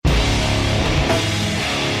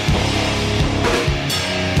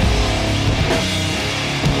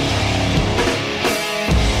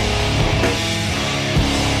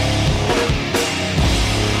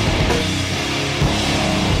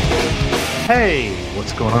Hey,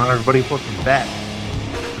 what's going on, everybody? Welcome back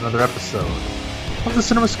to another episode of the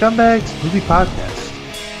Cinema Scumbags Movie Podcast,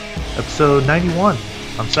 episode 91.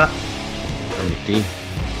 I'm Seth. I'm Nick D.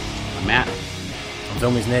 I'm Matt. I'm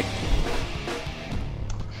Filmy's Nick.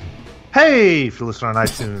 Hey, if you're listening on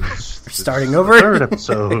iTunes, starting over? Third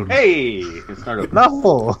episode. Hey! Let's start over.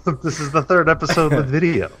 No, this is the third episode with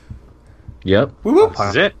video. Yep. Whoop. This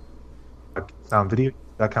is it.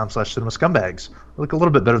 Soundvideo.com/cinema scumbags. I look a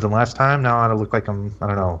little bit better than last time. Now I look like I'm, I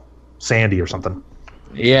don't know, Sandy or something.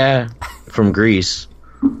 Yeah, from Greece.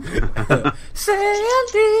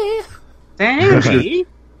 Sandy! Sandy! You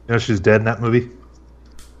know she's dead in that movie?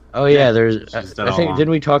 Oh yeah, there's. She's dead I all think along.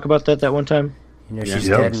 didn't we talk about that one time? You know Yeah. she's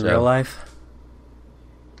Yep. dead in So. real life?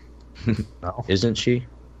 No. Isn't she?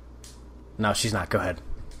 No, she's not. Go ahead.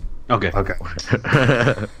 Okay. Okay.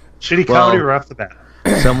 Shitty Well- comedy right off the bat.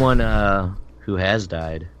 Someone who has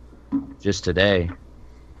died just today.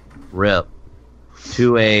 RIP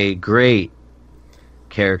to a great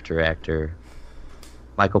character actor,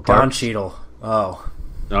 Michael Don Parks. Cheadle. Oh.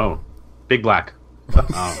 Oh. Big Black.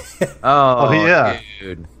 Oh. Oh yeah.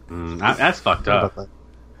 dude. That's fucked How up. about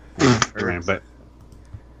that? But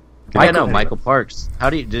I know Michael Parks.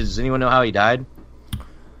 Does anyone know how he died?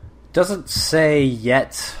 Doesn't say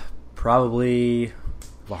yet. Probably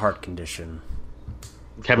of a heart condition.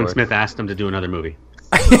 Kevin Lord. Smith asked him to do another movie.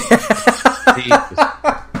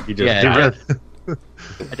 He just Yeah, died.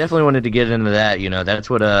 I definitely wanted to get into that. You know, that's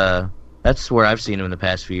what that's where I've seen him in the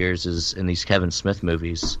past few years is in these Kevin Smith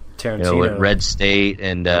movies. You know, with Tarantino. Red State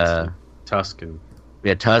and Tusk and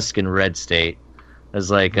Tusk and Red State. It's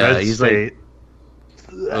like Red he's State.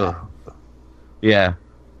 like, yeah,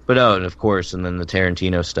 but and of course, and then the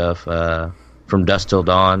Tarantino stuff from Dusk Till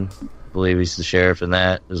Dawn. I believe he's the sheriff in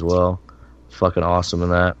that as well. It's fucking awesome in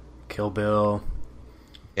that. Kill Bill.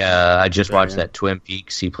 Yeah, I just watched yeah. that Twin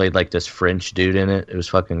Peaks. He played like this French dude in it. It was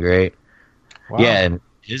fucking great. Wow. Yeah, and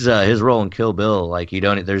his role in Kill Bill, like you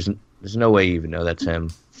don't, there's no way you even know that's him.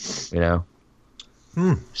 You know,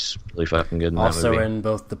 it's really fucking good in that Also movie. in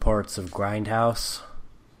both the parts of Grindhouse.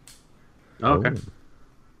 oh, okay.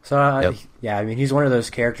 So, Yep. yeah, I mean, he's one of those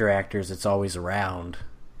character actors that's always around,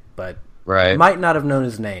 but Right. might not have known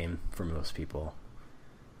his name for most people.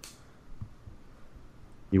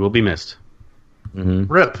 You will be missed.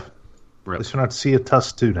 Mm-hmm. Rip. At Rip. least we're not to see a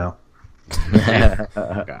Tusk 2 now.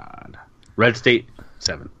 God. Red State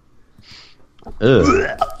 7.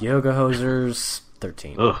 Ugh. Yoga Hosers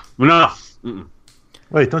 13. Ugh. No. Mm-mm.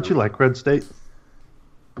 Wait, don't you like Red State?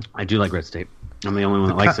 I do like Red State. I'm the only one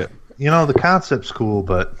that likes it. You know, the concept's cool,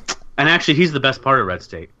 but And actually, he's the best part of Red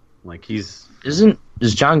State. Like, is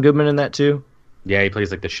John Goodman in that too? he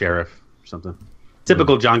plays like the sheriff or something.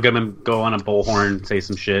 Typical John Goodman, go on a bullhorn, say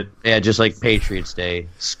some shit. Yeah, just like Patriots Day.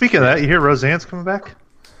 speaking of that, you hear Roseanne's coming back?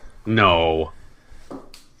 No.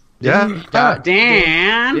 Yeah?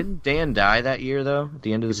 Dan! Didn't Dan die that year though? At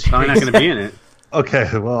the end of the Probably not series. going to be in it.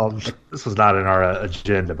 Okay, well, this was not in our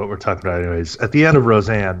agenda, but we're talking about it anyways. At the end of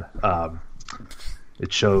Roseanne,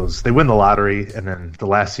 it shows they win the lottery, and then the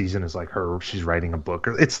last season is like she's writing a book.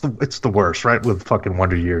 It's the worst, right? With fucking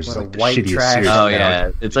Wonder Years, What is a like the white shittiest trash. series. Oh ever.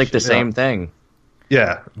 yeah, it's like the same thing.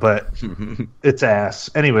 Yeah, but it's ass.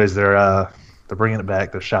 Anyways, they're bringing it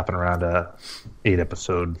back. They're shopping around a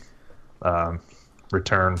 8-episode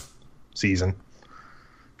return season.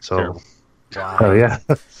 So, Terrible. Wow. oh yeah,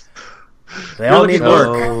 They all need looking work.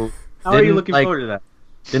 So, How are you didn't, looking like, forward to that?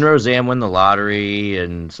 Didn't Roseanne win the lottery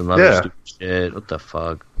and some other Yeah. stupid shit? What the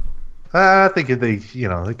fuck? I think if they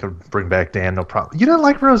could bring back Dan, no problem. You didn't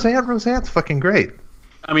like Roseanne? Roseanne's fucking great.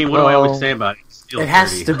 I mean, what do I Well, always say about it? It's still It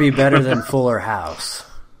has dirty. to be better than Fuller House.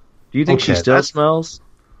 Do you think she Okay, still that's- smells?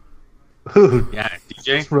 Who? Yeah,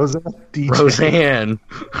 DJ? Roseanne? DJ. Roseanne,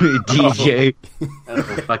 DJ. That's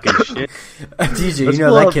some fucking shit. DJ, Let's you know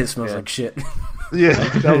pull that up- kid smells yeah. like shit. Yeah,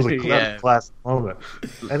 that was a Yeah. classic moment.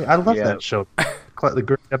 And I love Yeah. that show. The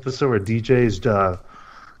great episode where DJ's,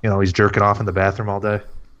 he's jerking off in the bathroom all day.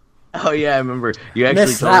 Oh yeah, I remember. You actually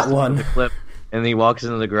Missed told that us one. the clip, and he walks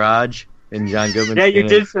into the garage, and John Goodman. Yeah, you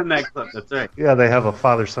did send that clip. That's right. Yeah, they have a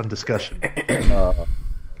father-son discussion.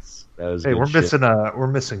 That was Hey, good we're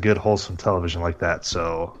shit. missing good wholesome television like that.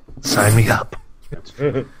 So sign me up.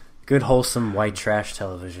 Good, wholesome, white trash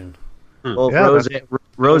television. Well, Yeah,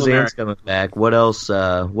 Roseanne's coming back. What else?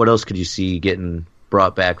 What else could you see getting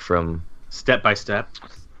brought back from? Step by step.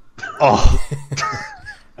 Oh,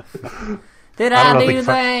 Did I don't know if do they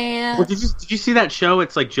that? Well, did you see that show?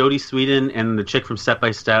 It's like Jodie Sweetin and the chick from Step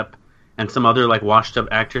by Step and some other like washed up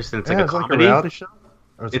actress, and it's like yeah, a it's like a comedy. reality show.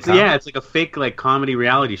 Or is it It's comedy? it's like a fake like comedy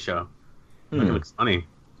reality show. Like, it looks funny.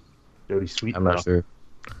 Jodie Sweet. I'm not sure.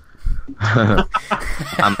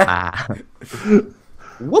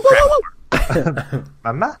 Whoop, whoop, whoop.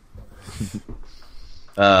 Mama.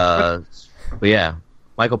 But yeah,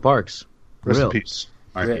 Michael Parks. Rest in Real. peace.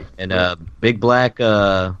 RP. And Big Black,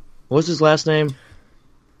 what was his last name?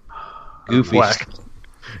 Goofy. Black.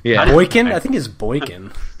 Yeah. Boykin? I think it's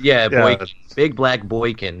Boykin. Yeah, Yeah. Boykin. Big Black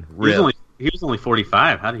Boykin. Real. He was only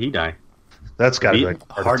 45. How did he die? That's got to be Beat?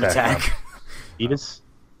 like Heart attack. Beavis?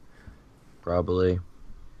 Probably.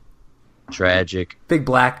 Tragic. Big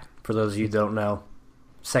Black, for those of you who don't know,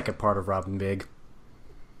 second part of Robin Big.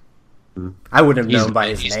 I wouldn't have known by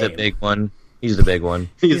his He's name. the big one. He's the big one.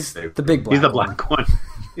 He's the big black He's the one. black one.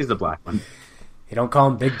 He's the black one. You don't call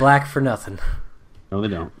him Big Black for nothing. No, they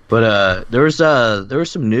don't. But there was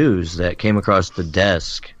some news that came across the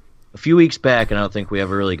desk a few weeks back, and I don't think we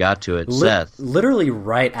ever really got to it. Seth. Literally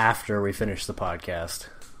right after we finished the podcast.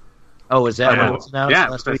 Oh, is that Yeah. when it was announced? Yeah,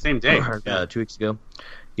 last it's the week? same day. Or, Yeah. 2 weeks ago.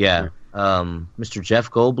 Yeah. Mr.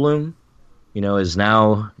 Jeff Goldblum, is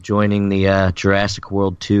now joining the Jurassic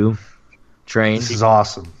World 2 train. This is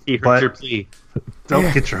awesome. He heard But your plea.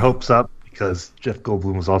 don't get your hopes up because Jeff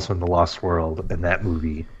Goldblum was also in The Lost World, and that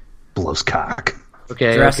movie blows cock.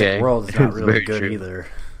 Okay, Jurassic okay. World is not really Very good true. either.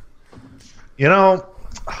 You know,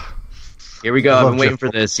 Here we go. I I've love been waiting Jeff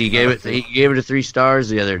for this. He gave it 3 stars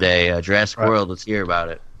the other day. Jurassic Right. World. Let's hear about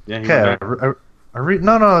it. Yeah, he okay, went back.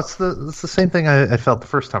 no, it's the same thing I felt the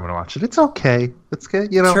first time I watched it. It's okay. It's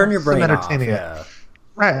good. Turn your some brain off. entertaining. Yeah.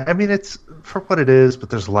 Right. I mean, it's for what it is, but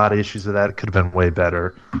there's a lot of issues with that. It could have been way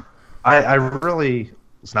better. I really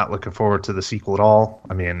was not looking forward to the sequel at all.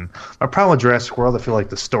 I mean, my problem with Jurassic World, I feel like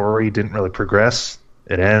the story didn't really progress.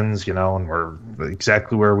 It ends, and we're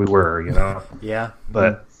exactly where we were, Yeah.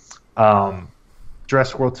 But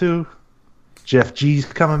Jurassic World 2, Jeff G's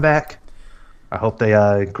coming back. I hope they.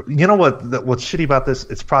 You know what? What's shitty about this?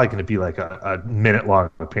 It's probably going to be like a minute-long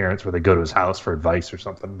appearance where they go to his house for advice or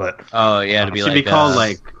something. But Oh, yeah, to It be should like... be called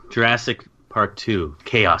like Jurassic Part 2,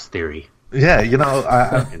 Chaos Theory. yeah,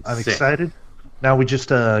 I'm Sick. excited. Now we just,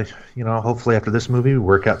 hopefully after this movie, we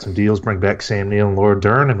work out some deals, bring back Sam Neill and Laura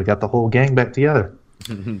Dern, and we got the whole gang back together.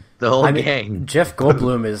 the whole I mean, gang. Jeff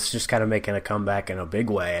Goldblum is just kind of making a comeback in a big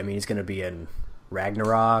way. I mean, he's going to be in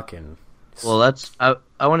Ragnarok and... Well,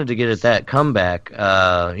 I wanted to get at that comeback.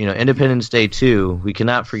 Independence Day 2. We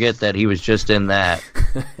cannot forget that he was just in that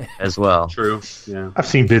as well. True. Yeah. I've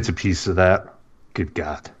seen bits and pieces of that. Good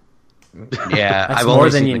God. Yeah, That's I've more only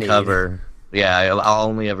than seen you the need. cover. Yeah, I'll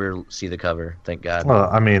only ever see the cover. Thank God. Well,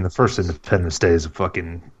 I mean, the first Independence Day is a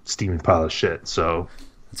fucking steaming pile of shit, so...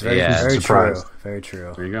 It's very, Yeah. very Surprised. true. Very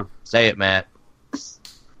true. There you go. Say it, Matt.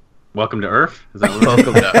 Welcome to Earth. Is that what,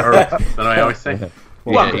 Welcome to Earth. is that what I always say?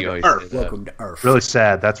 Yeah, Welcome you to always Earth. say that. Welcome to Earth. Really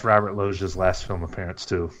sad. That's Robert Loggia's last film appearance,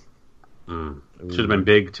 too. Should have been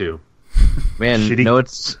big too. Man, Shitty. you know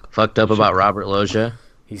what's fucked up about Robert Loggia?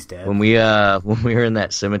 He's dead. When we were in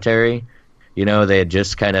that cemetery, they had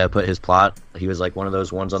just kind of put his plot. He was like one of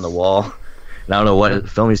those ones on the wall. And I don't know what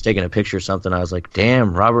film he's taking a picture or something. I was like,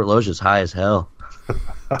 damn, Robert Loggia's high as hell.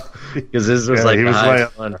 Because this was Yeah, like he the was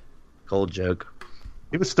highest like- one. Cold joke.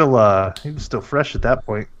 He was still fresh at that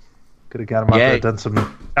point. Could have got him out Yeah. there and done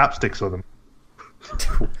some chopsticks with him.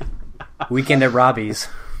 Weekend at Robbie's.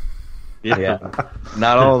 Yeah.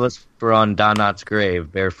 Not all of us were on Don Knotts'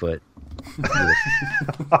 grave barefoot.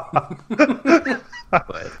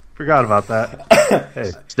 But Forgot about that.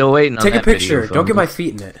 Hey, still waiting on Take a that video picture. from Don't get him. my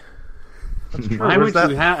feet in it. Why where's would that?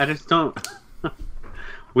 you have? I just don't.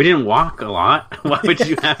 We didn't walk a lot. Why would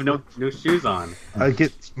you have no shoes on?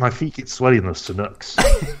 my feet get sweaty in those Sanooks.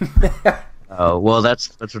 Oh, well,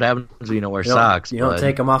 that's what happens when you don't wear You don't, socks. you don't bud.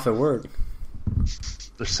 take them off at work.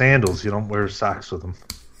 They're sandals. You don't wear socks with them.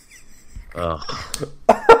 Oh.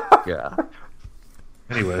 Yeah.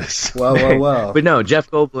 Anyways, Whoa. But no, Jeff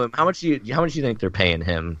Goldblum. How much do you think they're paying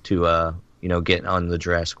him to get on the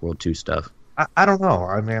Jurassic World 2 stuff? I don't know.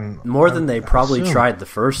 I mean, More than they probably assume. tried the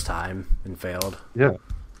first time and failed. Yeah.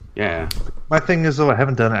 Yeah. My thing is, though, I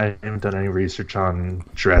haven't done any research on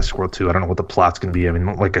Jurassic World 2. I don't know what the plot's going to be. I mean,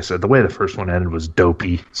 like I said, the way the first one ended was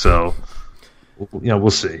dopey. So,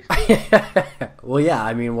 we'll see. Well, yeah,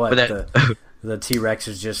 I mean, what? But that- The T-Rex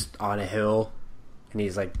is just on a hill, and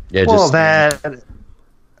he's like, Yeah, Well, just that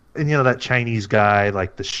and that Chinese guy,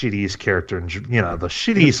 like the shittiest character, and the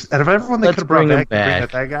shittiest out of everyone they Let's could have brought bring him back.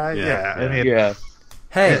 back. Bring that guy. Yeah, I mean, yeah.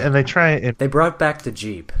 hey, and they try and they brought back the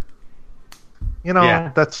Jeep.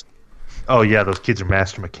 Yeah. that's. Oh yeah, those kids are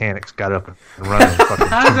master mechanics. Got up and running. Fucking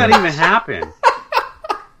How does that even happen?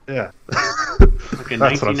 Yeah. Like a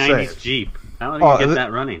That's what I'm 1990s saying. Jeep. How do you Oh, get th-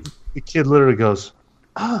 that running? The kid literally goes,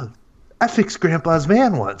 "Oh, I fixed Grandpa's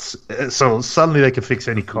van once. So suddenly they can fix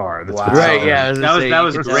any car. That's Wow. what's Right? up. Yeah. That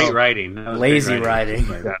was great writing. That was Lazy great writing.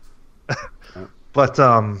 Yeah. But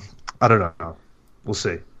I don't know. We'll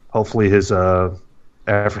see. Hopefully his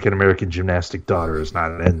African American gymnastic daughter is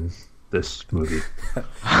not in this movie.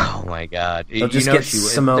 Oh my god! They'll just get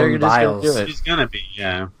Simone Biles. Do it. She's gonna be,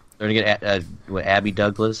 yeah. They're gonna get Abby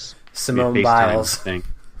Douglas, Simone FaceTime, Biles. I think.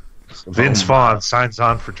 Vince Vaughn signs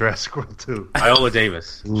on for Jurassic World 2. Viola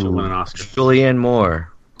Davis. She'll win an Oscar. Julianne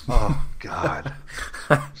Moore. Oh God,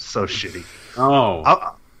 so shitty.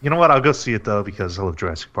 Oh, You know what? I'll go see it though because I love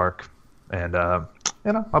Jurassic Park, and I'll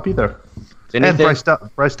be there. If And anything,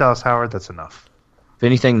 Bryce Dallas Howard. That's enough. if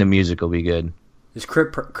anything, the music will be good. Is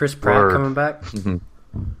Chris Pratt Word. coming back? I'm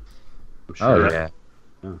Oh sure. yeah.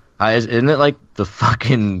 Yeah. Isn't it like the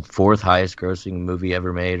fucking 4th highest grossing movie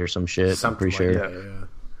ever made or some shit? Something I'm pretty like sure. that,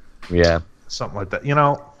 Yeah. Something like that.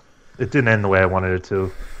 It didn't end the way I wanted it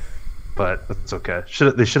to, but it's okay.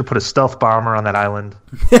 They should have put a stealth bomber on that island.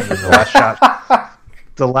 And then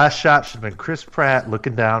the last shot should have been Chris Pratt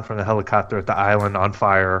looking down from the helicopter at the island on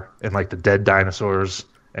fire and like the dead dinosaurs,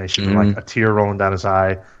 and it should be like a tear rolling down his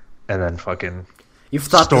eye, and then fucking You've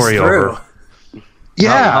thought story this through. over.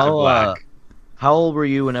 Yeah. How old were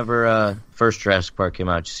you whenever first Jurassic Park came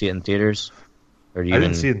out? Did you see it in theaters? Or I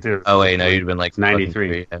didn't see it in theaters. Oh wait, no, you'd been like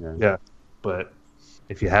 93. fucking three. Yeah, but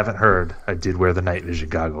if you haven't heard, I did wear the night vision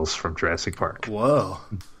goggles from Jurassic Park. Whoa.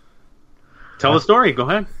 Tell the story. Go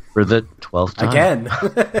ahead. For the 12th time.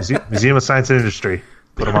 Again. Museum of Science and Industry.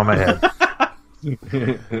 Put them on my head.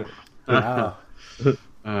 Wow.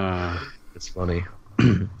 It's funny.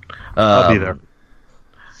 I'll be there.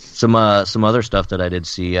 Some other stuff that I did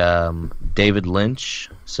see. David Lynch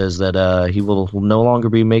says that he will no longer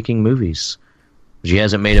be making movies. He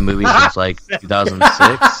hasn't made a movie since like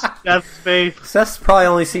 2006. That's faith. Seth's probably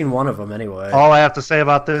only seen one of them anyway. All I have to say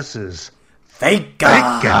about this is Thank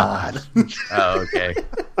God. thank God. Oh, okay.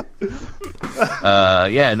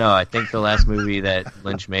 Yeah, no, I think the last movie that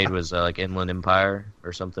Lynch made was like Inland Empire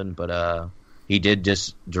or something, but he did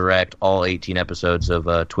just direct all 18 episodes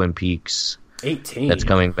of Twin Peaks. 18. That's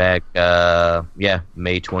coming back,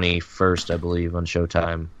 May 21st, I believe, on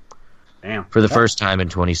Showtime. Damn. For the first time in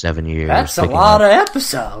 27 years. That's a Picking lot up. of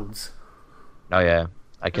episodes. Oh, yeah.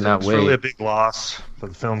 I cannot It's wait. really a big loss for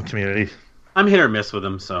the film community. I'm hit or miss with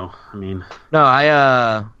him, so I mean, No,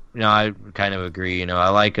 I kind of agree. I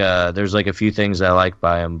like, there's like a few things I like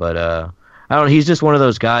by him, but, I don't know, he's just one of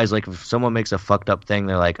those guys, like, if someone makes a fucked up thing,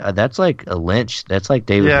 they're like, that's like a Lynch. That's like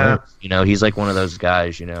David Lynch. He's like one of those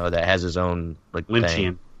guys, that has his own, like,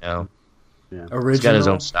 Lynchian. thing. Original. He's got his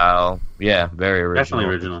own style. Yeah, very original. Definitely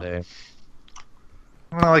original. I'd say.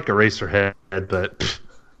 I like Eraserhead, but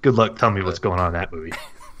good luck telling me what's going on in that movie.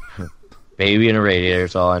 Baby in a radiator,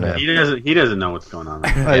 that's all I know. he doesn't know what's going on.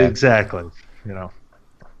 Exactly.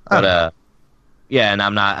 But yeah, and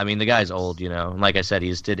I'm not. I mean, the guy's old, And like I said, he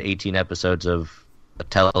just did 18 episodes of a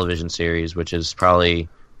television series, which is probably,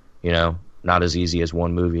 not as easy as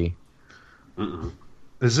one movie.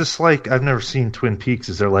 Is this like, I've never seen Twin Peaks.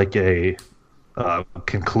 Is there like a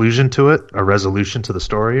conclusion to it, a resolution to the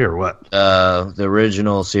story, or what? The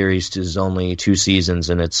original series is only 2 seasons,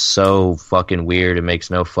 and it's so fucking weird. It makes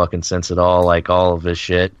no fucking sense at all. Like all of this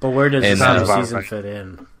shit. But where does And, this new about season right. fit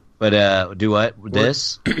in? But do what?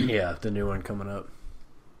 This? Yeah, the new one coming up.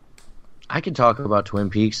 I can talk about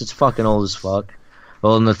Twin Peaks. It's fucking old as fuck.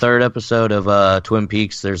 Well, in the 3rd episode of Twin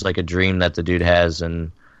Peaks, there's like a dream that the dude has,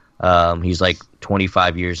 and he's like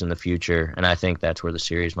 25 years in the future, and I think that's where the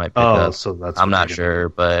series might pick up. So that's. I'm what not they're sure,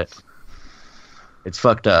 but it's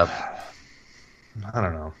fucked up. gonna do. I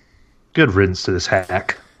don't know. Good riddance to this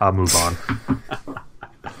hack. I'll move on.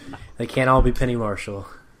 They can't all be Penny Marshall.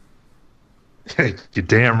 You're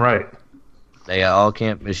damn right. They all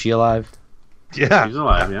can't. Is she alive? Yeah, He's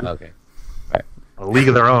alive, yeah. Okay. A League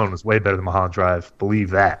of Their Own is way better than Mulholland Drive.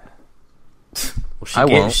 Believe that. Well,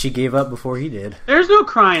 won't. she gave up before he did. There's no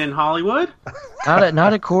crying in Hollywood.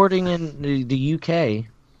 Not according in the UK.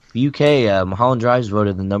 The UK, Mulholland Drive is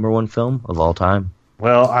voted the #1 film of all time.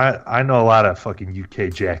 Well, I know a lot of fucking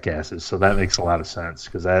UK jackasses, so that makes a lot of sense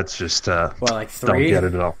because that's just Well, like don't 3? get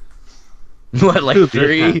it at all. What, like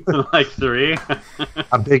 3? Like 3.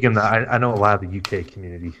 I'm big in the. I know a lot of the UK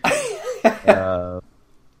community.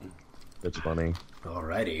 That's funny.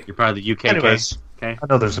 Alrighty. You're part of the UK. Anyways, Okay. I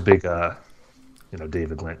know there's a big,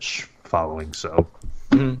 David Lynch following. So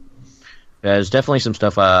Yeah, there's definitely some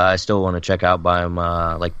stuff I still want to check out by him,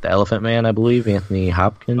 like The Elephant Man, I believe, Anthony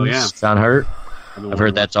Hopkins. Oh, yeah. John Hurt. I've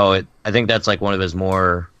heard that's all it. I think that's like one of his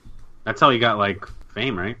more. That's how he got like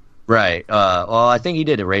fame, right? Right. Well, I think he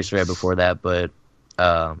did Eraserhead before that, but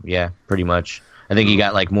yeah, pretty much. I think he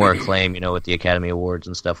got like more acclaim, with the Academy Awards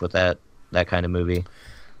and stuff with that kind of movie.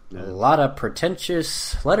 A lot of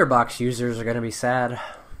pretentious Letterboxd users are going to be sad.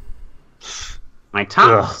 My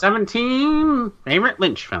top 17 favorite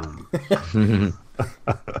Lynch film.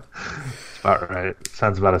 About right.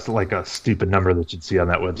 Sounds about like a stupid number that you'd see on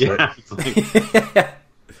that website. Yeah. It's like,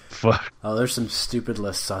 Fuck. Oh, there's some stupid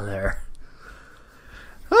lists on there.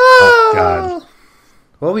 Oh, God.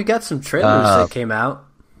 Well, we got some trailers that came out.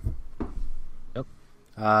 Yep.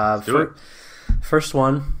 do it. First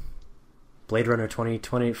one, Blade Runner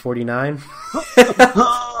 2049.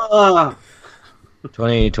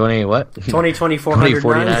 2020 what? 2020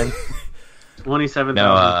 2049. 27,000.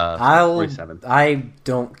 No, 47. I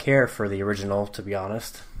don't care for the original, to be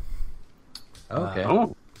honest. okay.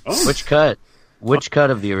 Oh. Which cut? Which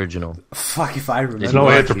cut of the original? Fuck if I remember. There's no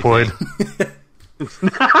What? anthropoid.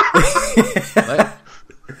 What?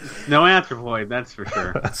 No anthropoid, that's for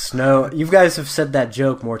sure. Snow. You guys have said that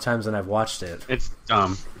joke more times than I've watched it. It's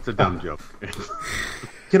dumb. It's a dumb joke.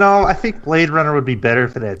 I think Blade Runner would be better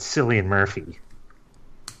if it had Cillian Murphy.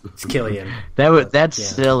 It's Killian. That's Yeah.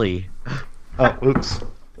 silly. Oh, oops.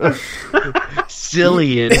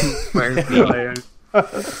 Silly and Murphy.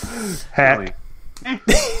 Hack.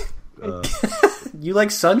 You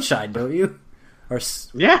like Sunshine, don't you?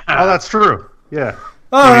 Yeah. Oh, that's true. Yeah.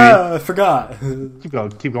 I forgot. Keep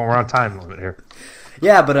going. We're on time limit here.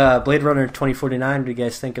 Yeah, but Blade Runner 2049. What do you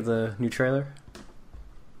guys think of the new trailer?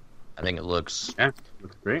 I think it looks Yeah,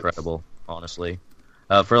 looks great. incredible, honestly.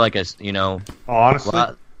 For like a, Oh, honestly,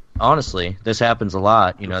 honestly, this happens a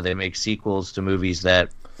lot. They make sequels to movies that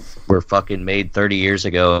were fucking made 30 years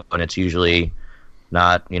ago, and it's usually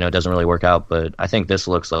not, doesn't really work out. But I think this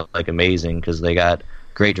looks like amazing because they got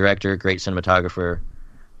great director, great cinematographer,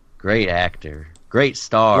 great actor, great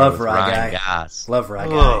star. Love with Ryan Ryan Guy. Gosling. Love Ryan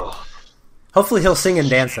Guy. Hopefully he'll sing and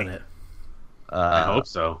dance in it. I hope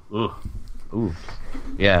so. Ooh. Ooh,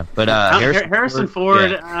 yeah, but Harrison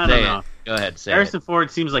Ford, yeah, I don't say know. it. Go ahead, say Harrison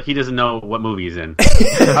Ford seems like he doesn't know what movie he's in.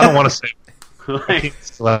 I don't want to say Like,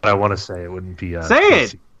 what I want to say. It wouldn't be. Say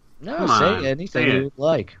it! it. No, Come say on, anything say it. you would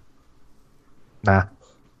like. Nah.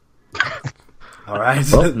 All right.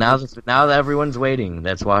 Well, now that everyone's waiting,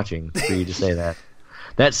 that's watching for you to say that.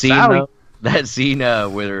 That scene, Sorry. though,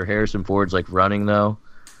 where Harrison Ford's like running, though,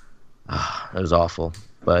 that was awful.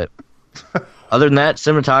 But other than that,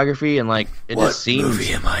 cinematography and like it just seems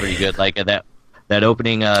pretty good. Like that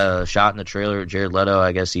opening shot in the trailer with Jared Leto,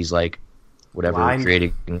 I guess he's like whatever Line.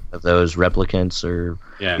 creating of those replicants, or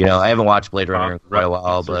yeah. I haven't watched Blade Runner in quite a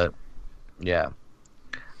while, Replicants. but yeah.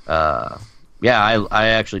 I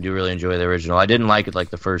actually do really enjoy the original. I didn't like it like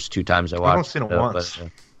the first two times I watched only seen it once. but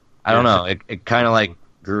I don't know. It kind of like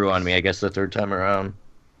grew on me, I guess, the third time around.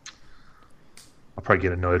 I'll probably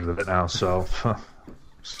get annoyed with it now. So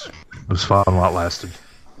it was fun while it lasted.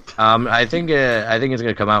 I think it's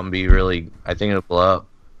gonna come out and be really. I think it'll blow up,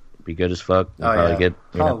 be good as fuck. It'll probably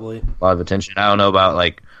get Probably. a lot of attention. I don't know about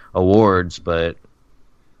like awards, but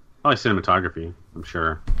Probably cinematography, I'm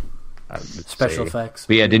sure. I would Special say- effects.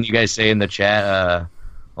 But yeah, didn't you guys say in the chat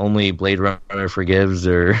only Blade Runner forgives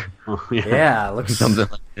or Oh, yeah. Yeah, it looks. something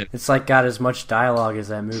like that? It's like got as much dialogue as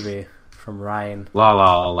that movie from Ryan. La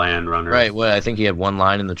La Land Runner. Right. Well, I think he had one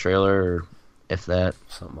line in the trailer, or if that.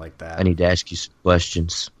 Something like that. I need to ask you some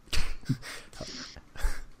questions.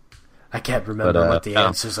 I can't remember But, what the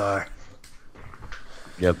answers are.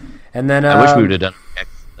 Yep. And then I wish we would have done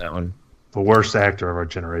that one. The worst actor of our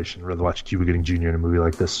generation. I'd rather watch Cuba Gooding Jr. in a movie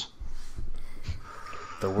like this.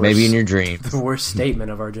 the worst, Maybe in your dreams. the worst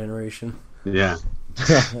statement of our generation. Yeah.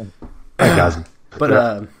 Hi, guys.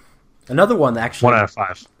 But another one that actually. 1 out of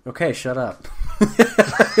 5. Okay, shut up.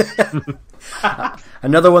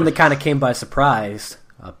 Another one that kind of came by surprise,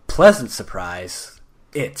 a pleasant surprise.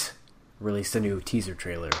 It released a new teaser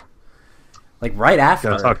trailer, like right after.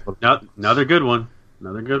 Gotta talk about No, another good one.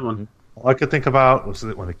 Another good one. All I could think about was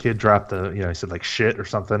that when a kid dropped he said like shit or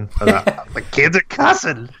something. The kids are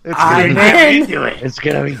cussing. It's I'm gonna be- into it. It's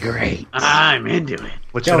gonna be great. I'm into it.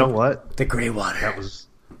 But you know what? the gray water.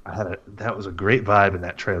 That was a great vibe in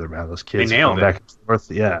that trailer, man. Those kids They nailed going it. back and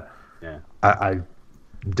forth. Yeah. Yeah. I'm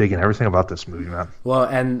digging everything about this movie, man. Well,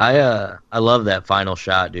 and I love that final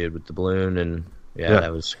shot, dude, with the balloon, and Yeah.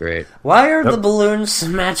 that was great. why are the balloons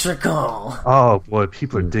symmetrical? Oh boy,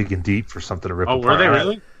 people are digging deep for something to rip Oh, apart. were they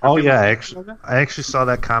really? Oh People- yeah, I actually saw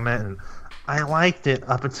that comment and I liked it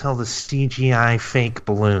up until the CGI fake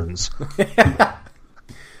balloons.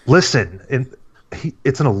 Listen,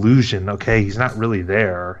 it's an illusion, okay? He's not really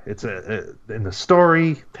there. It's in the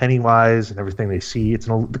story, Pennywise and everything they see. It's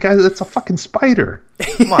a fucking spider.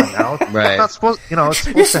 Come on now, Right. It's not supposed. It's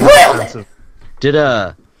supposed to spoiled have a sense of. Did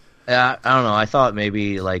I don't know. I thought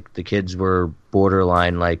maybe like the kids were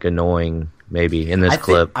borderline like annoying. Maybe in this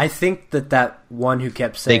clip, I think that one who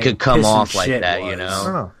kept saying they could come piss and off like shit that. was. You I don't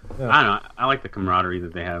know? know. Yeah. I don't know. I like the camaraderie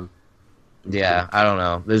that they have. Yeah, I don't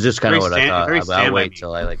know. It's just kind of Very what I thought. very I'll Stand By wait Me.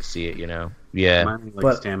 till I like see it. You know? Yeah. Remind me, like,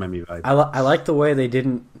 But Stand By Me vibe. I like the way they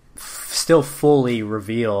didn't still fully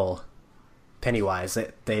reveal Pennywise.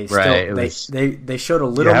 They still Right, it was- they showed a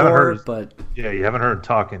little haven't more, heard- but Yeah, you haven't heard him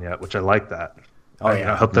talking yet, which I like that. Oh,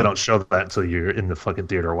 yeah. I hope they don't show that until you're in the fucking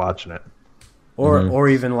theater watching it. or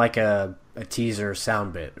even like a teaser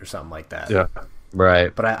sound bit or something like that. Yeah.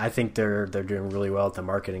 Right. But I think they're doing really well at the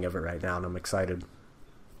marketing of it right now, and I'm excited.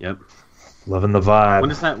 Yep. Loving the vibe.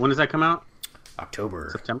 When does that come out? October,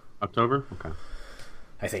 September? October? Okay.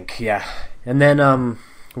 I think. Yeah, and then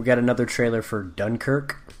we got another trailer for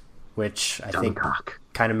Dunkirk, which I think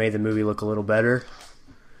kind of made the movie look a little better.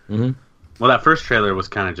 Mm-hmm. Well, that first trailer was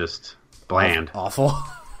kind of just bland. Awful.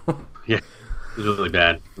 Yeah. It was really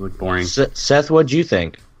bad. It looked boring. Seth, what'd you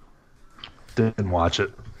think? Didn't watch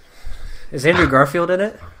it. Is Andrew Garfield in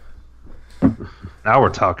it? Now we're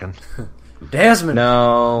talking. Desmond.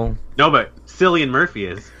 No. No, but Cillian Murphy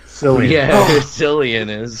is. Cillian. Yeah, Cillian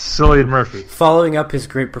is. Cillian Murphy. Following up his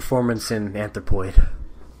great performance in Anthropoid.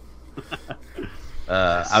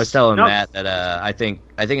 I was telling No. Matt that I think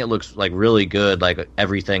it looks like really good. Like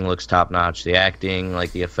everything looks top notch. The acting,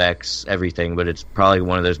 like the effects, everything. But it's probably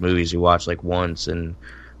one of those movies you watch like once and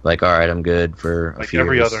like, all right, I'm good for a Like few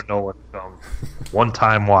every years. other Nolan film. One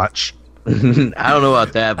time watch. I don't know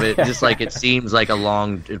about that, but just like it seems like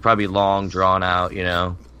it'd probably long drawn out, you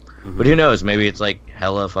know. But who knows? Maybe it's like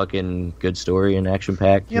hella fucking good story and action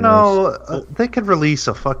packed. You know, they could release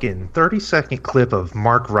a fucking 30-second clip of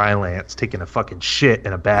Mark Rylance taking a fucking shit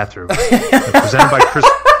in a bathroom and presented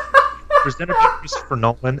by Christopher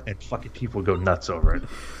Nolan, and fucking people go nuts over it.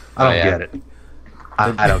 I don't get it.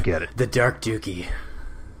 I don't get it. The Dark Dookie.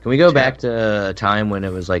 Can we go back to a time when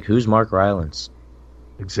it was like, who's Mark Rylance?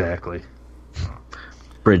 Exactly.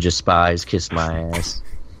 Bridge of Spies, kiss my ass.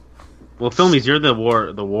 Well, Filmies, you're the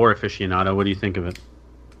war aficionado. What do you think of it?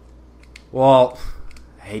 Well,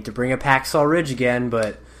 I hate to bring up Hacksaw Ridge again,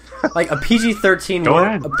 but like a PG-13 Go war,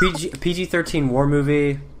 ahead. a PG-13 war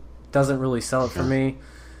movie doesn't really sell it for me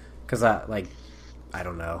because I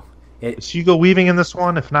don't know. Is Hugo Weaving in this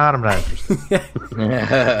one? If not, I'm not interested.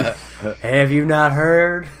 Have you not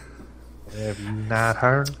heard? Have you not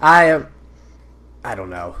heard? I don't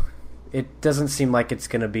know. It doesn't seem like it's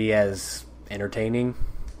going to be as entertaining,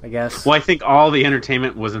 I guess. Well, I think all the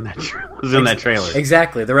entertainment was in that trailer.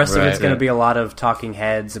 Exactly. The rest of it's Right, going to yeah. be a lot of talking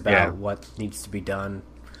heads about Yeah. what needs to be done.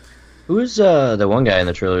 Who's the one guy in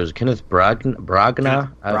the trailer? Is it Kenneth Bragna?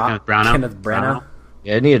 Kenneth Branagh. Kenneth Branagh.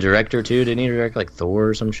 Yeah, isn't he a director too? Didn't he direct like Thor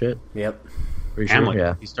or some shit? Yep. Pretty Hamlet. sure.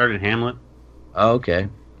 Yeah. He started Hamlet. Oh, okay.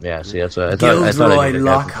 Yeah. See, that's what I thought. I thought Gilderoy I knew the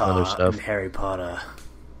guy from some other Lockhart stuff. and Harry Potter.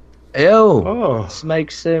 Ew. Oh. This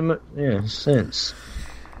makes sense.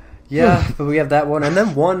 Yeah, but we have that one, and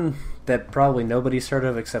then one that probably nobody's heard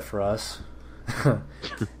of except for us.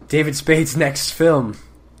 David Spade's next film.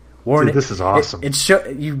 Warning. Dude, this is awesome.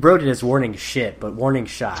 You wrote it as warning shit, but warning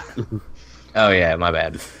shot. Oh yeah, my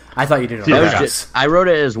bad. I thought you did it Yeah. on That was purpose. I wrote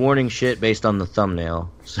it as warning shit based on the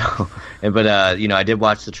thumbnail. So, but I did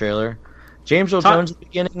watch the trailer. James Earl Jones at the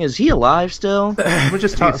beginning, is he alive still? Let me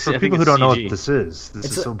just talk I for think people who it's don't know CG. what this is. This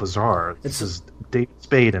It's is a- so bizarre. This is David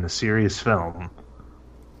Spade in a serious film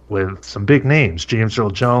with some big names: James Earl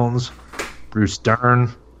Jones, Bruce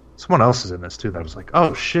Dern. Someone else is in this too. That was like,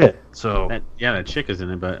 oh shit. So, That chick is in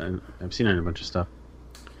it, but I've seen her in a bunch of stuff.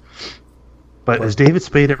 but has David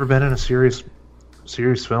Spade ever been in a serious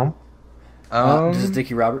film? Does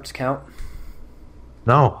Dickie Roberts count?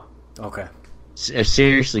 No. Okay.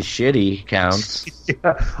 Seriously shitty counts.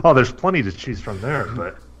 Yeah. Oh, there's plenty to choose from there,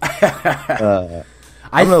 but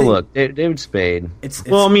I'm gonna look. David Spade. It's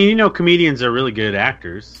Well, I mean, comedians are really good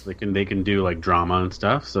actors. They can do like drama and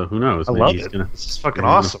stuff. So who knows? I Maybe love he's it. gonna- This is fucking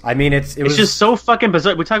awesome. I mean, it was It's just so fucking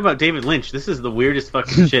bizarre. We talk about David Lynch. This is the weirdest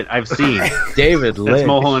fucking shit I've seen. David That's Lynch.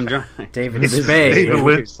 Mulholland Drive. David David Spade.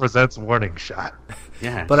 Lynch presents Warning Shot.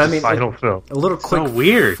 Yeah, But I mean, Final film. a little quick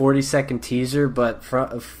weird. 40-second teaser, but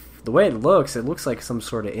the way it looks like some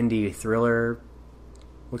sort of indie thriller.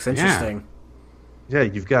 Looks interesting. Yeah,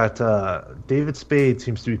 you've got David Spade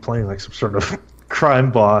seems to be playing like some sort of crime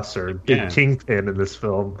boss or big Yeah. kingpin in this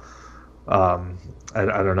film. I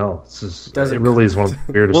don't know. It Does it- really is one of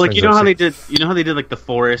the weirdest well, like things you know I've how they seen. did. You know how they did like The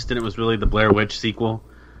Forest, and it was really the Blair Witch sequel.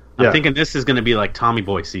 I'm Yeah. thinking this is going to be like Tommy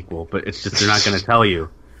Boy sequel, but it's just they're not going to tell you.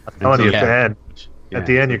 I'm telling you, Yeah. at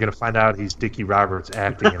the end, you're going to find out he's Dickie Roberts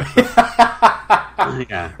acting.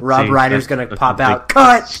 Yeah, Rob See, Ryder's that's- gonna that's pop the big- out.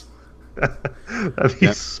 Cut. That'd be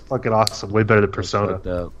fucking awesome. Way better than Persona. Fucked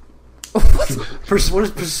up. What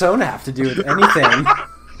does Persona have to do with anything?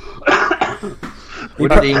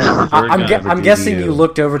 I'm guessing you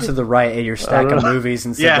looked over to the right at your stack of movies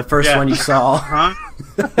and said the first one you saw. Huh?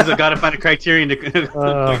 Because I gotta find a Criterion to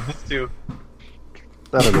compare this to.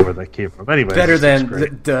 I don't know where that came from. Anyway, Better than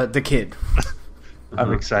the kid.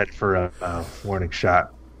 I'm excited for a Warning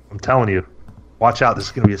Shot. I'm telling you, watch out. This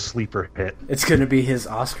is going to be a sleeper hit. It's going to be his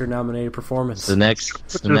Oscar-nominated performance. It's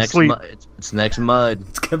next Mud. It's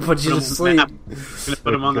going to put you to sleep. It's going to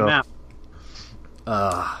put him on the map.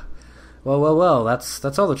 Well.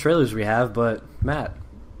 That's all the trailers we have. But Matt,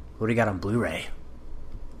 what do you got on Blu-ray?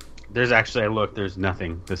 There's actually, there's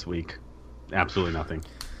nothing this week. Absolutely nothing.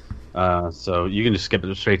 So you can just skip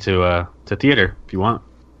it straight to theater if you want.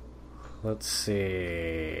 Let's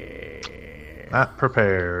see. Not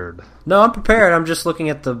prepared. No, I'm prepared. I'm just looking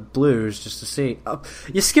at the blues just to see. Oh,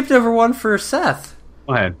 you skipped over one for Seth.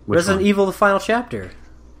 Go ahead. Resident Evil: The Final Chapter.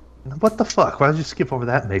 What the fuck? Why did you skip over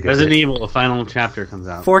that mega? Resident Evil: The Final Chapter comes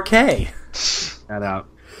out. 4K. That out.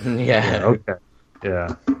 Yeah. Okay.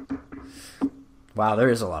 Yeah. Wow, there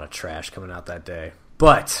is a lot of trash coming out that day.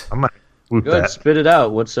 But I'm gonna whoop Good. that. Spit it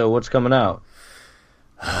out. What's coming out?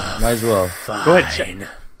 Might as well. fine. Go ahead.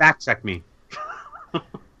 Fact check me.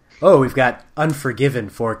 Oh, we've got Unforgiven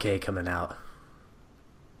 4K coming out.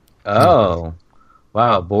 Oh,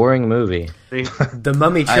 wow! Boring movie. See? The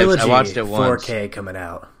Mummy Trilogy I watched it once. 4K coming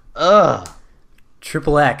out. Ugh.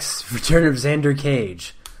 Triple X Return of Xander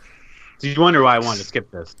Cage. So you wonder why I wanted to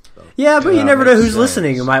skip this. So. Yeah, but you Yeah, never know makes who's sense.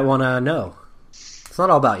 listening who might want to know. It's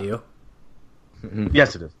not all about you.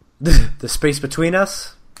 Yes, it is. The space between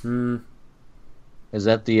us? Is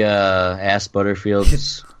that the Ass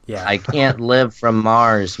Butterfield's Yeah. I Can't Live from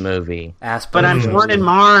Mars movie? But I'm born in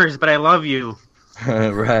Mars, but I love you.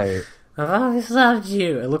 Right. Oh, this is not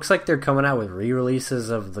you. It looks like they're coming out with re-releases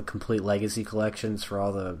of the complete legacy collections for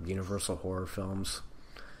all the Universal horror films.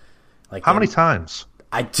 Like How many times?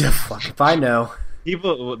 I do. Fuck if I know.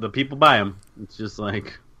 The people buy them. It's just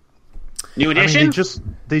like new I edition.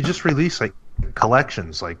 mean, they just released like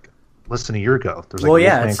collections like less than a year ago. There's like Well, a yeah,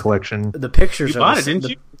 Wolfman it's- collection. The pictures you are bought the, it, didn't the,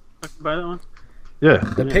 you? Did you buy that one? Yeah.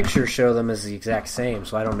 The pictures show them as the exact same,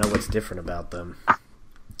 so I don't know what's different about them.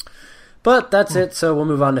 But that's it. So we'll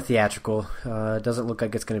move on to theatrical. It doesn't look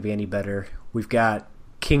like it's going to be any better. We've got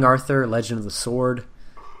King Arthur: Legend of the Sword,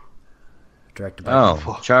 directed by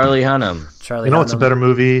Oh, Charlie Hunnam. Charlie. You know what's a Hunnam. better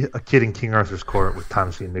movie? A Kid in King Arthur's Court with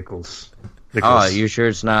Thomas V. Nicholas. Oh, you sure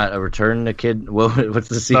it's not a Return to Kid? What's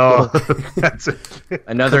the sequel? No, that's it.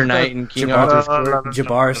 Another Night in King Jabbar- Arthur's Court?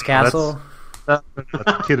 Jabbar's Castle? That's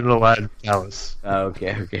Kid in Aladdin Palace. Oh,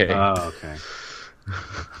 okay. Oh, okay.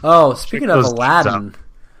 Oh, speaking of those Aladdin,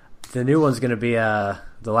 the new one's going to be the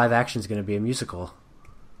live action's going to be a musical.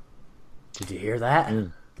 Did you hear that? I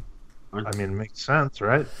mean, it makes sense,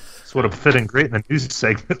 right? This would have fit in great in the news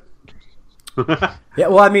segment. Yeah,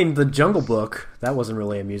 well, I mean, the Jungle Book, that wasn't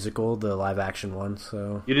really a musical, the live action one.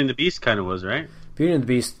 So Beauty and the Beast kind of was, right? Beauty and the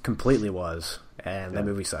Beast completely was, and that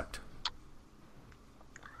movie sucked.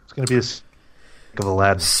 It's going to be a sick of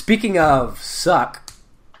Aladdin. Speaking of suck,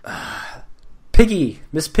 Piggy,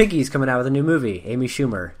 Miss Piggy's coming out with a new movie. Amy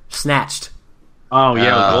Schumer, Snatched. Oh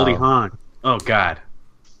yeah, with Oh. Goldie Hawn. Oh god.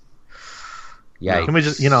 Yikes. Can we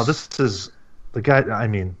just, this is the guy, I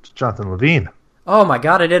mean, Jonathan Levine. Oh my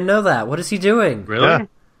god, I didn't know that. What is he doing? Really? Yeah.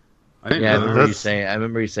 I didn't Yeah, I know that.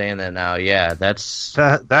 remember you saying that now. Yeah, that's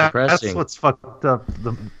That's depressing. what's fucked up.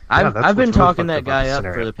 I've been talking that guy up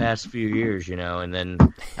for the past few years, and then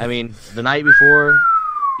I mean the night before,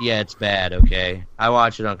 yeah, it's bad. Okay, I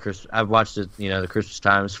watch it on Christmas. I've watched it, the Christmas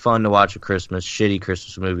time. It's fun to watch a shitty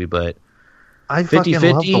Christmas movie, but I fucking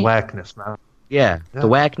 50-50? love the whackness, man. yeah, Yeah. the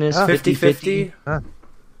whackness, Yeah. 50-50. 50-50?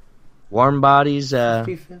 Warm Bodies.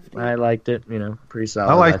 50-50? I liked it. Pretty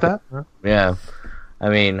solid. I like think. that. Yeah. I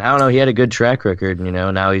mean, I don't know. He had a good track record,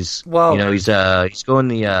 now he's, Well- he's going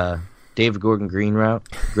the David Gordon Green route,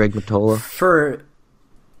 Greg Mottola.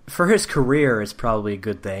 For his career, it's probably a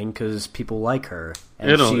good thing because people like her.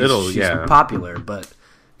 And she's yeah. popular. But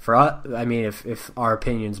for us, I mean, if our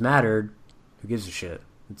opinions mattered, who gives a shit?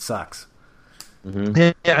 It sucks.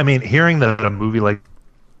 Yeah, I mean, hearing that a movie like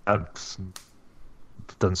that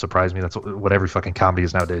doesn't surprise me. That's what every fucking comedy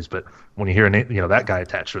is nowadays. But when you hear that guy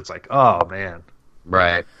attached to it, it's like, oh man,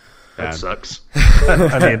 Right. that sucks.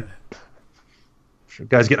 I mean, sure,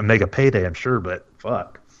 guy's getting a mega payday, I'm sure, but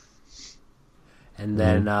fuck. And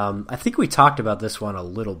then I think we talked about this one a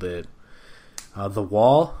little bit. The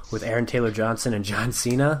Wall with Aaron Taylor Johnson and John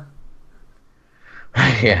Cena.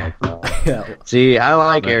 Yeah. Yeah. See, I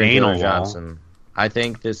like The Aaron anal Taylor wall. Johnson. I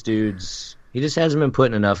think this dude's He just hasn't been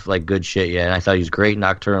putting enough like good shit yet. And I thought he was great in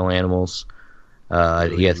Nocturnal Animals. He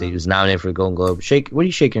was nominated for the Golden Globe. What are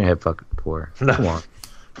you shaking your head fucking for? Come on.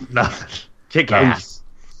 Nothing. Kick ass.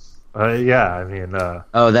 Yeah, I mean.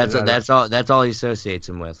 That's all he associates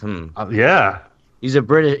him with. Yeah. He's a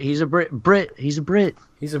Brit. He's a Brit.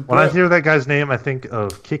 When I hear that guy's name, I think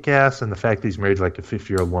of Kick-Ass and the fact that he's married to like a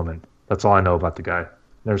 50-year-old woman. That's all I know about the guy.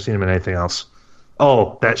 Never seen him in anything else.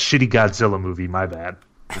 Oh, that shitty Godzilla movie. My bad.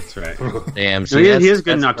 That's right. Damn. He is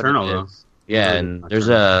good Nocturnal, though. Yeah, and there's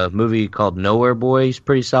a movie called Nowhere Boy. He's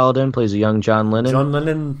pretty solid in. Plays a young John Lennon. John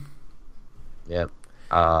Lennon. Yep.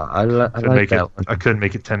 I like that one. I couldn't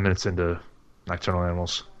make it 10 minutes into Nocturnal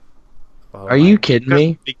Animals. Are you kidding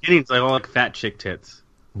me? The beginning's like all like fat chick tits.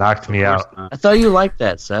 Knocked me out. I thought you liked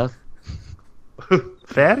that, Seth.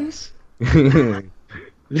 Fatties?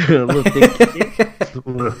 Little thick.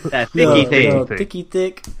 That thicky thing. Thicky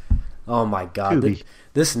thick. Oh my god.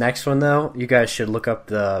 This next one though, you guys should look up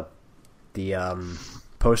the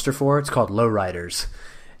poster for it. It's called Lowriders.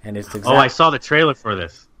 And it's I saw the trailer for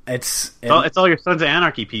this. It's all your Sons of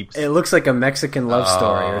Anarchy peeps. It looks like a Mexican love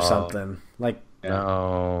story or something. Like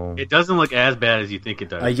No. It doesn't look as bad as you think it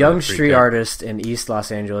does. a young street artist in East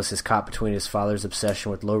Los Angeles is caught between his father's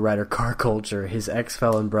obsession with lowrider car culture, his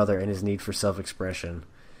ex-felon brother, and his need for self-expression.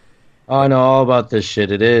 Oh, I know all about this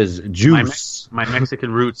shit. It is juice. My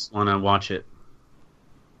Mexican roots want to watch it.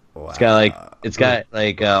 Wow. It's got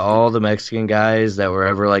all the Mexican guys that were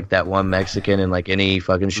ever like that one Mexican in like any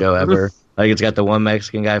fucking show ever. Like it's got the one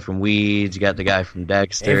Mexican guy from Weeds. You got the guy from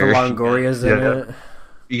Dexter. Ava Longoria's in it.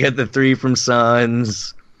 You got the three from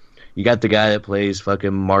Sons. You got the guy that plays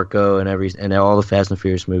fucking Marco and all the Fast and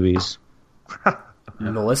Furious movies.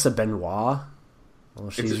 Melissa Benoit. Well,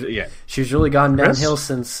 she's She's really gone downhill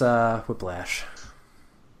since Whiplash.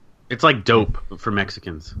 It's like Dope for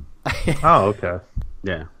Mexicans. Oh, okay.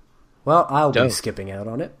 Yeah. Well, I'll Dope. be skipping out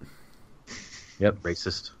on it. Yep.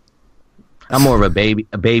 Racist. I'm more of a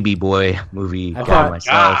baby boy movie I've guy got-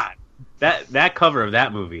 myself. God, that cover of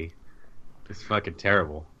that movie is fucking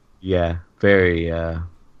terrible. Yeah, very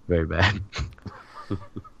very bad.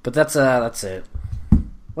 But that's it.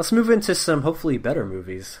 Let's move into some hopefully better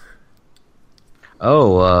movies.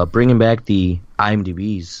 Oh, bringing back the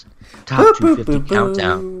IMDb's top 250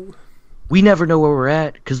 countdown. We never know where we're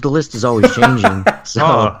at because the list is always changing.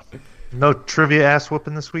 So, no trivia ass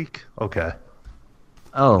whooping this week? Okay.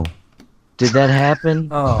 Did that happen?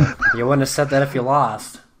 Oh, you wouldn't have said that if you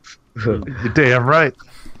lost. You're damn right.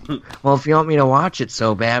 Well, if you want me to watch it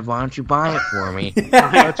so bad, why don't you buy it for me?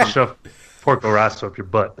 Let's just shove Porco Rosso up your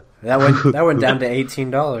butt. That went down to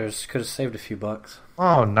 $18. Could have saved a few bucks.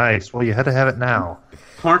 Oh, nice. Well, you had to have it now.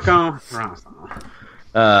 Porco Rosso.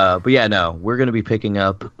 But yeah, no, we're going to be picking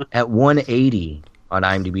up at 180 on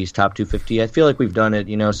IMDb's top 250. I feel like we've done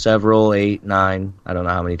it, several, 8, 9, I don't know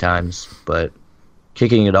how many times, but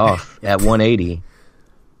kicking it off at 180.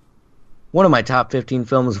 One of my top 15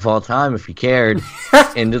 films of all time, if you cared,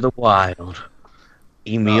 Into the Wild.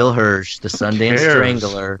 Emil Hirsch, the Sundance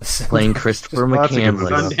Strangler, playing Christopher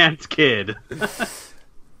McCandless. Sundance Kid.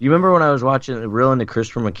 You remember when I was watching real into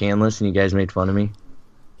Christopher McCandless and you guys made fun of me?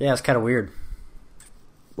 Yeah, it's kind of weird.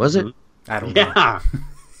 Was it? I don't know. Yeah.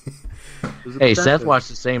 Hey, Seth watched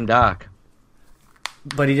the same doc.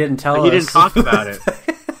 But he didn't tell us. He didn't talk about it.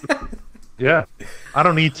 Yeah. I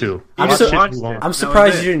don't need to. I'm Watch so- it. I'm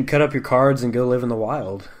surprised you didn't cut up your cards and go live in the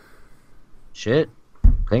wild. Shit.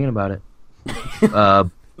 Thinking about it.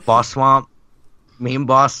 Boss Swamp. Me and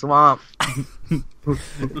Boss Swamp.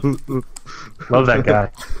 Love that guy.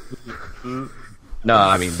 No,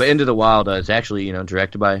 I mean, but Into the Wild, it's actually,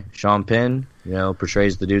 directed by Sean Penn.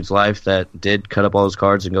 Portrays the dude's life that did cut up all his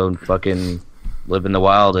cards and go and fucking live in the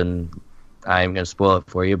wild. And I'm going to spoil it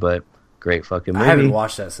for you, but great fucking movie. I haven't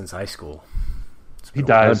watched that since high school. He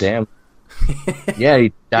dies. Oh, damn. Yeah,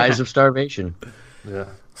 he dies of starvation. Yeah.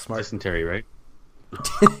 Smart Dysentery, right?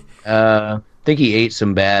 I think he ate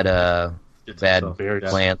some bad Berries.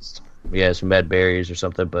 plants. Yeah, some bad berries or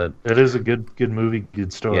something, but It is a good movie,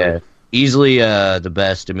 good story. yeah. Easily the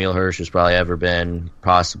best Emil Hirsch has probably ever been,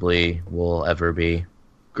 possibly will ever be.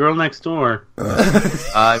 Girl Next Door.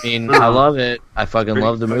 I mean, I love it. I fucking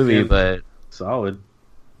love the movie, but Solid.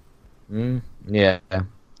 yeah,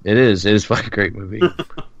 it is. It is a fucking great movie.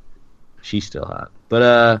 She's still hot.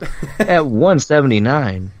 But at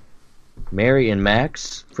 179, Mary and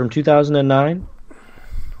Max from 2009.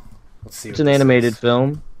 Let's see. It's an animated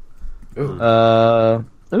film. Got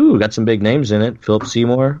some big names in it. Philip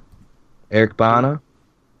Seymour, Eric Bana.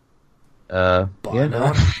 Bana?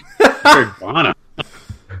 Bana.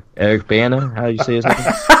 Eric Bana. How do you say his name?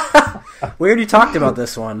 We already talked about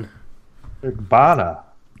this one. Bana.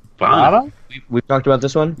 Fun. We've talked about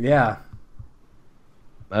this one. Yeah.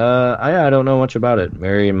 I don't know much about it.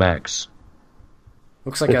 Mary and Max.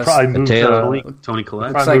 Looks like They a probably moved, tale- Tony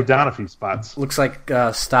Collette. probably like- moved down a few spots. looks like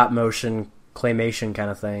stop motion claymation kind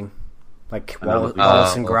of thing, like Oh.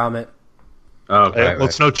 Wallace and Gromit. Oh, okay. Well,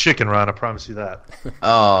 it's no chicken run, I promise you that.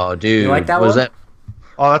 Oh, dude. You like that was one?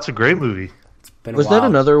 Oh, that's a great movie. Been a Was that while.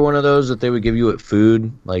 another one of those that they would give you at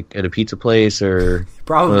food, like at a pizza place or one of those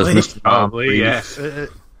Probably. Mr. Mom Probably, freebies? yeah. It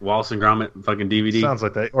Wallace and Gromit fucking DVD. sounds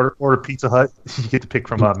like that. Order Pizza Hut. You get to pick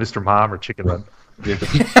from Mr. Mom or Chicken Run. Yeah.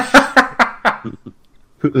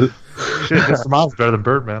 Shit, Mr. Mom's better than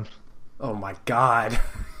Birdman. Oh my god.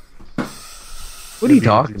 What are you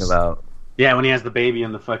talking about? Yeah, when he has the baby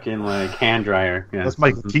in the fucking like hand dryer. Yeah. That's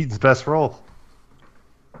Michael Keaton's best role.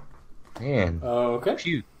 Man. Okay.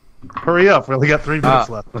 Phew. Hurry up, we only got 3 minutes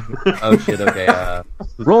left. Oh shit, okay.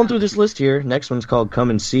 Rolling through this list here. Next one's called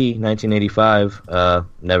Come and See, 1985.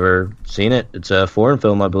 Never seen it. It's a foreign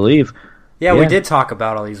film, I believe. Yeah, we Yeah. did talk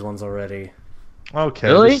about all these ones already. Okay,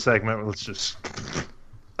 Really? this segment, let's just...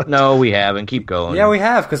 No, we haven't. Keep going. Yeah, we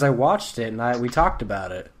have because I watched it and we talked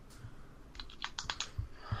about it.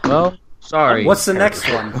 Well, sorry. What's the next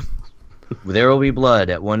one? There Will Be Blood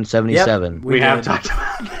at 177. Yep, We have did. talked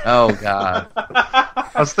about it. Oh god.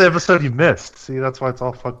 That's the episode you missed. See, that's why it's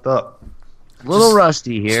all fucked up. Little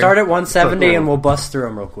rusty here. Start at 170 and we'll bust through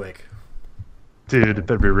them real quick. Dude, it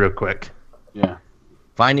better be real quick. Yeah.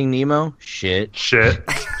 Finding Nemo. Shit. Shit.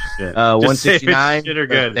 Shit. Just say if 169. it's shit or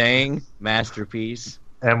The good. Thing. Masterpiece.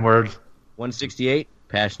 M-word. 168.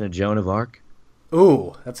 Passion of Joan of Arc.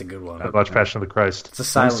 Ooh, that's a good one. I watched Passion of the Christ. It's a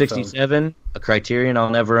silent film. 167. A Criterion I'll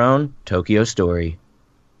Never Own. Tokyo Story.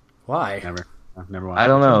 Why? Never. I've never watched I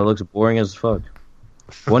don't know. It looks boring as fuck.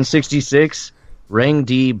 166. Reng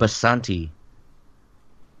di Basanti.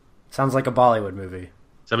 Sounds like a Bollywood movie.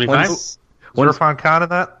 75? Is Irfan Khan in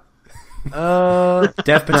that?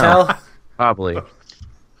 Dev Patel? Probably.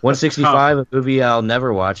 165. A movie I'll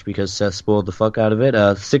never watch because Seth spoiled the fuck out of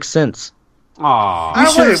it. Sixth Sense. Aw. You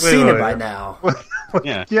should have wait, seen wait. it by now.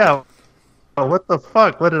 Yeah. Yeah. Oh, what the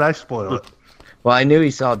fuck? What did I spoil it? Well, I knew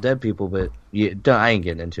he saw dead people, but I ain't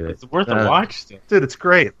getting into it. It's worth a watch still. Dude, it's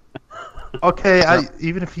great. Okay,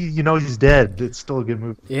 even if you know he's dead, it's still a good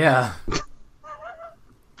movie. Yeah.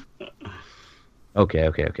 Okay.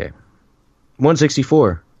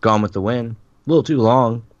 164. Gone with the Wind. A little too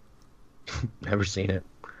long. Never seen it.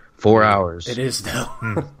 4 hours. It is, though.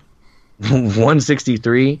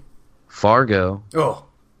 163. Fargo. Oh.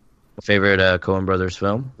 Favorite Coen Brothers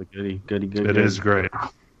film. Goody. It is great.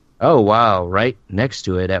 Oh, wow. Right next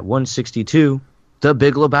to it at 162. The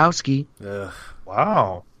Big Lebowski. Ugh.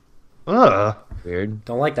 Wow. Weird.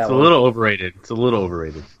 Don't like that It's a one. little overrated.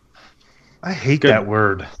 I hate Good. that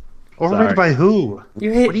word. Overrated Sorry. by who?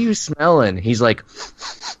 You hate... What are you smelling? He's like,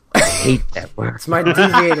 I hate that word. It's my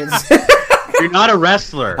deviated... You're not a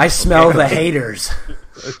wrestler. I smell the haters.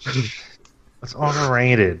 It's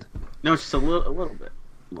overrated. No, it's just a little bit.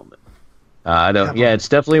 I don't. Yeah, it's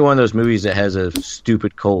definitely one of those movies that has a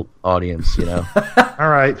stupid cult audience, you know. All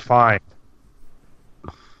right, fine.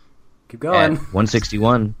 Keep At going.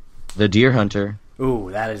 161, The Deer Hunter. Ooh,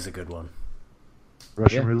 that is a good one.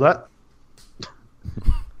 Russian Yeah. roulette.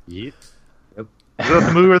 Yeah. Is that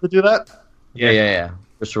the movie where they do that? Yeah.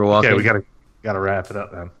 Christopher Walken. Okay, we gotta wrap it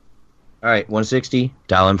up then. All right, 160,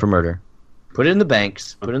 Dial In for Murder. Put it in the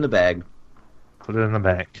banks. Put it in the bag. Put it in the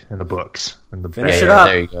bank, in the books, in the Finish bag. it up.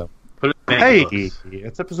 There you go. Put it in Hey, books.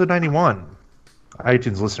 it's episode 91.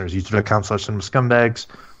 iTunes listeners, youtube.com/cinemascumbags.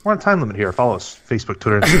 We're on time limit here. Follow us. Facebook,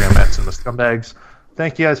 Twitter, Instagram at cinemascumbags.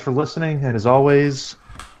 Thank you guys for listening, and as always,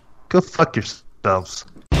 go fuck yourselves.